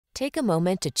Take a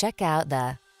moment to check out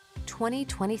the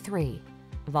 2023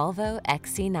 Volvo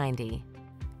XC90.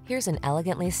 Here's an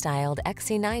elegantly styled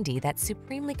XC90 that's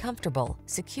supremely comfortable,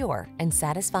 secure, and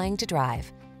satisfying to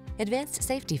drive. Advanced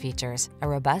safety features, a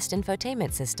robust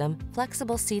infotainment system,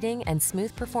 flexible seating, and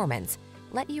smooth performance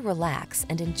let you relax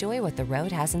and enjoy what the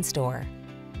road has in store.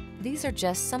 These are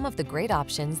just some of the great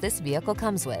options this vehicle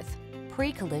comes with: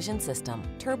 pre-collision system,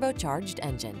 turbocharged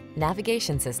engine,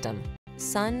 navigation system,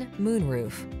 sun,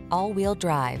 moonroof, all-wheel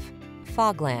drive,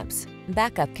 fog lamps,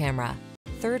 backup camera,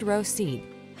 third row seat,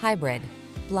 hybrid,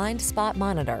 blind spot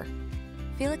monitor.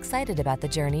 Feel excited about the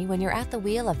journey when you're at the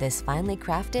wheel of this finely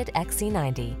crafted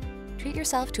XC90. Treat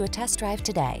yourself to a test drive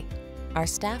today. Our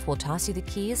staff will toss you the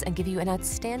keys and give you an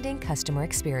outstanding customer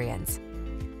experience.